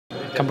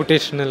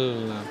computational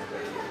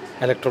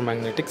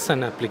electromagnetics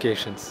and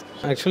applications.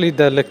 Actually,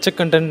 the lecture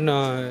content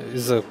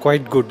is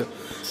quite good.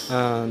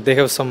 They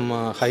have some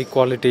high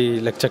quality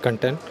lecture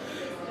content,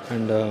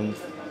 and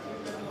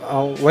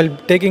while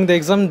taking the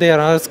exam, they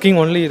are asking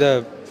only the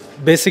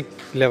basic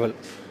level.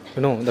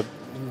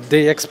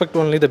 They expect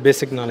only the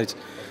basic knowledge,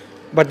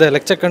 but the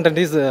lecture content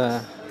is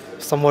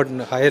somewhat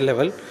higher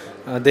level.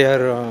 They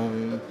are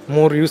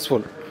more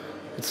useful.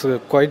 It's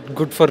quite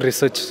good for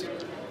research.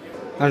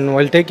 And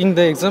while taking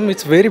the exam,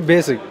 it's very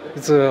basic.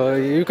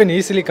 You can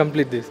easily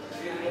complete this.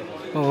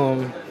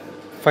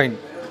 Fine.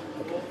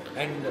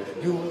 And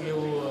you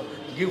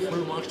give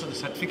full marks to the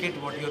certificate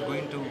what you are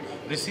going to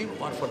receive,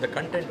 or for the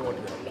content what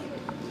you have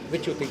learned?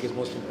 Which you think is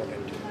most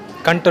important?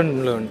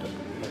 Content learned.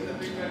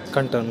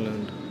 Content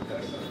learned.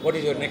 What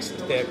is your next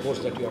course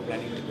that you are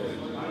planning to go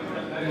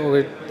in?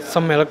 With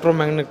some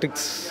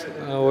electromagnetics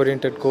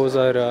oriented course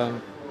or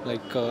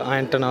like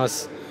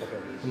antennas,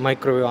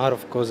 microwave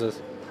RF courses,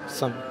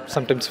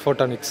 sometimes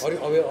photonics. Are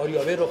you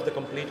aware of the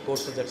complete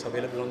courses that's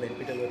available on the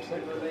NPTEL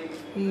website?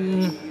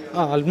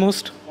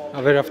 Almost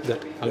aware of that.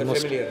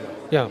 Almost. You're familiar now?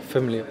 Yeah,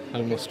 familiar.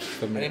 Almost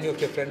familiar. And any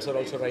of your friends are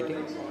also writing?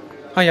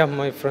 Yeah,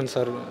 my friends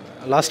are.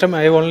 Last time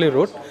I only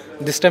wrote.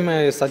 This time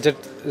I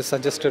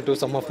suggested to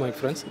some of my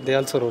friends. They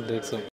also wrote the exam.